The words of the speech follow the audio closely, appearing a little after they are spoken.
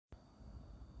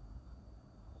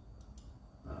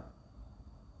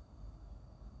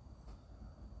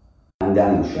I'm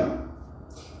Daniel Sherman,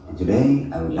 and today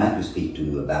I would like to speak to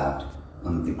you about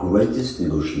one of the greatest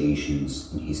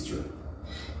negotiations in history.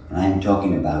 And I am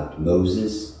talking about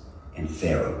Moses and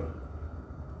Pharaoh.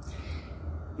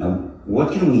 Now,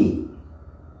 what can we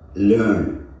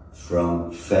learn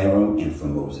from Pharaoh and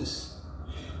from Moses?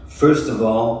 First of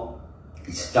all,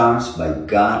 it starts by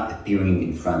God appearing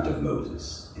in front of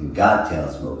Moses. And God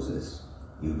tells Moses,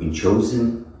 "You've been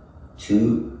chosen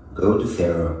to go to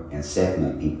Pharaoh and set my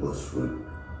people free."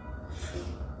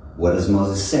 What does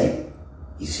Moses say?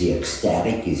 Is he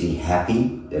ecstatic? Is he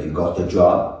happy that he got the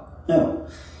job? No.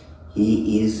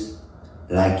 He is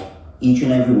like each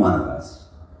and every one of us.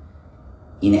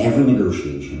 In every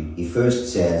negotiation, he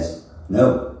first says,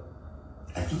 "No,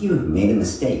 I think you have made a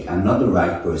mistake. I'm not the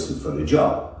right person for the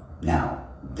job." Now,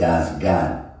 does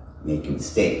God make a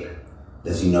mistake?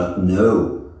 Does he not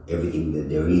know everything that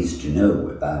there is to know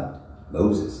about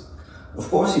Moses? Of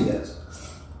course he does.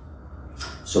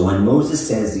 So when Moses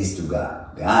says this to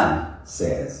God, God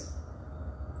says,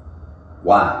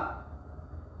 "Why?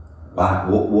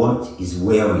 What is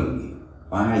worrying you?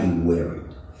 Why are you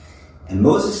worried?" And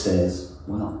Moses says,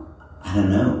 "Well, I don't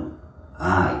know.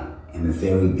 I am a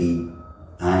very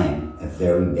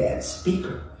bad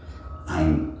speaker.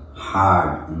 I'm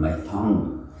hard on my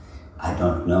tongue. I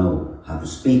don't know how to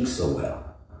speak so well."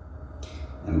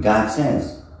 And God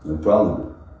says, "No problem.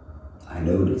 I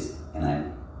noticed, and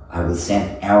I will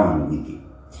send Aaron with you."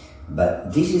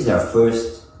 But this is our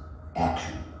first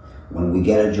action. When we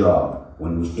get a job,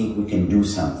 when we think we can do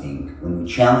something, when we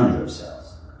challenge ourselves,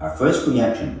 our first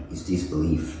reaction is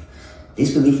disbelief.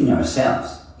 Disbelief in ourselves.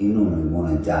 Even when we want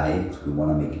to diet, we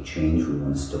want to make a change, we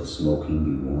want to stop smoking,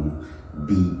 we want to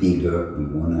be bigger, we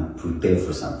want to prepare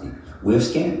for something. We're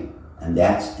scared, and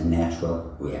that's a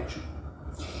natural reaction.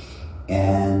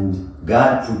 And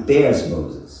God prepares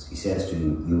Moses. He says to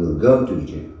him, "You will go to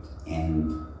Egypt,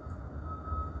 and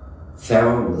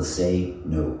Pharaoh will say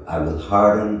no. I will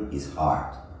harden his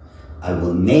heart. I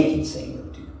will make him say no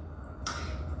to you."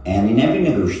 And in every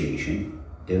negotiation,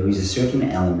 there is a certain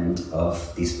element of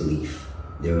disbelief.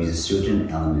 There is a certain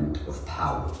element of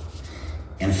power.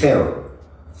 And Pharaoh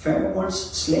wants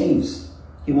slaves.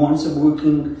 He wants a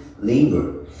working labor.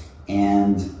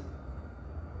 And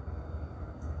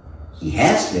he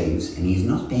has slaves, and he's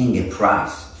not paying a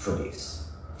price for this.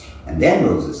 And then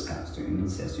Moses comes to him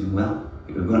and says to him, "Well,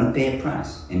 you're going to pay a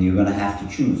price, and you're going to have to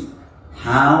choose.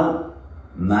 How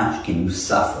much can you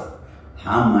suffer?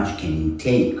 How much can you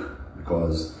take?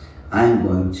 Because I'm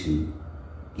going to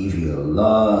give you a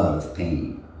lot of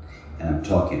pain." And I'm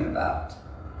talking about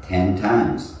 10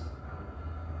 times.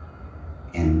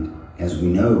 And as we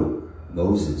know,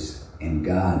 Moses and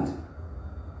God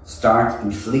start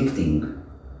inflicting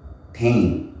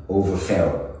pain over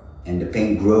Pharaoh, and the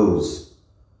pain grows.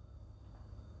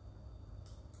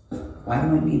 Why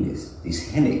do I need this? This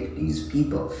headache, these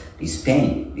people, this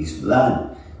pain, this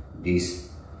blood, these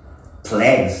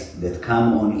plagues that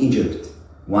come on Egypt,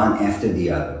 one after the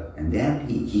other. And then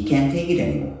he can't take it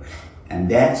anymore. And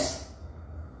that's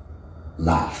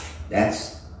life.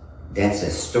 That's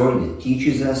a story that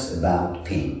teaches us about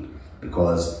pain.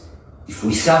 Because if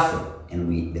we suffer,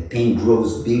 and the pain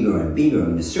grows bigger and bigger,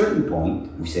 at a certain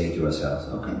point, we say to ourselves,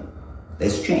 "Okay,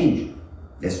 let's change.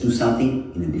 Let's do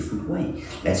something in a different way.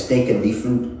 Let's take a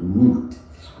different route.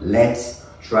 Let's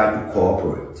try to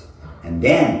cooperate." And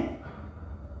then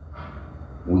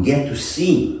we get to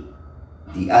see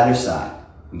the other side.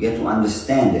 We get to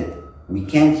understand that we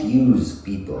can't use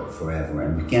people forever,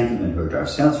 and we can't even hurt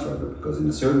ourselves forever, because in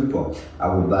a certain point,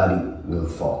 our body will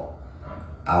fall.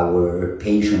 Our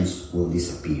patience will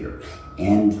disappear.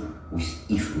 And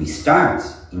if we start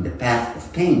in the path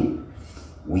of pain,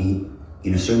 we,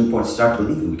 in a certain point, start to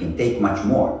live. We can take much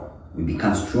more. We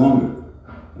become stronger.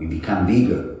 We become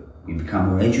bigger. We become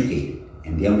more educated.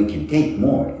 And then we can take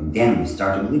more. And then we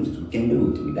start to believe that we can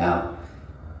do it without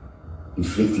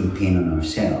inflicting pain on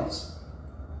ourselves.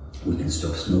 We can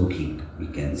stop smoking. We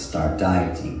can start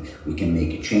dieting. We can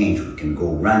make a change. We can go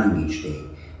running each day.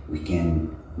 We can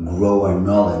grow our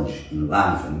knowledge in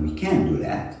life, and we can do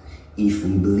that if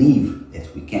we believe that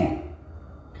we can.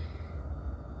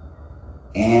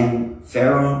 And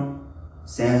Pharaoh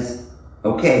says,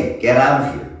 "Okay, get out of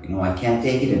here. I can't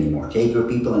take it anymore. Take your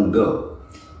people and go."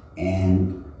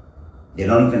 And they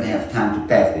don't even have time to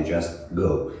pack, they just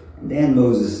go. And then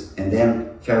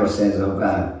Pharaoh says, "Oh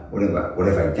God, what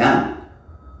have I done?"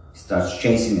 He starts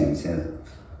chasing them and says,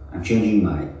 "I'm changing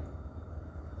my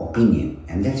opinion."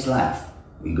 And that's life.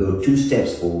 We go 2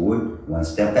 steps forward, 1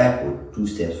 step backward, 2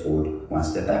 steps forward, 1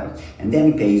 step backward. And then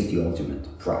he pays the ultimate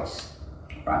price,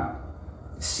 right?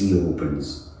 The sea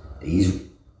opens, the Israel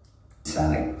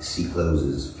inside, sea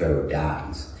closes, Pharaoh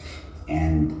dies.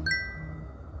 And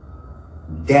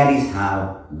that is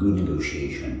how good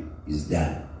negotiation is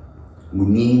done. We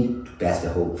need to pass the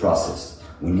whole process.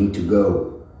 We need to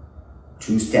go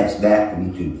 2 steps back. We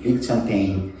need to inflict some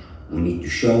pain. We need to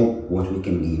show what we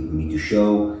can give. We need to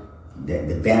show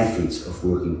the benefits of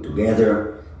working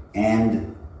together.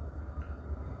 And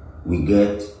we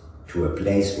get to a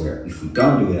place where if we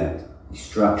don't do that,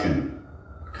 destruction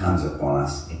comes upon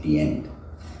us at the end.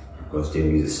 Because there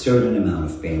is a certain amount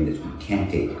of pain that we can't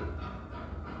take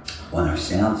on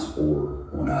ourselves or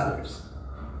on others.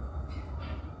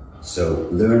 So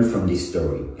learn from this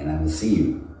story, and I will see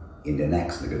you in the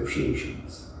next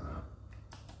negotiations.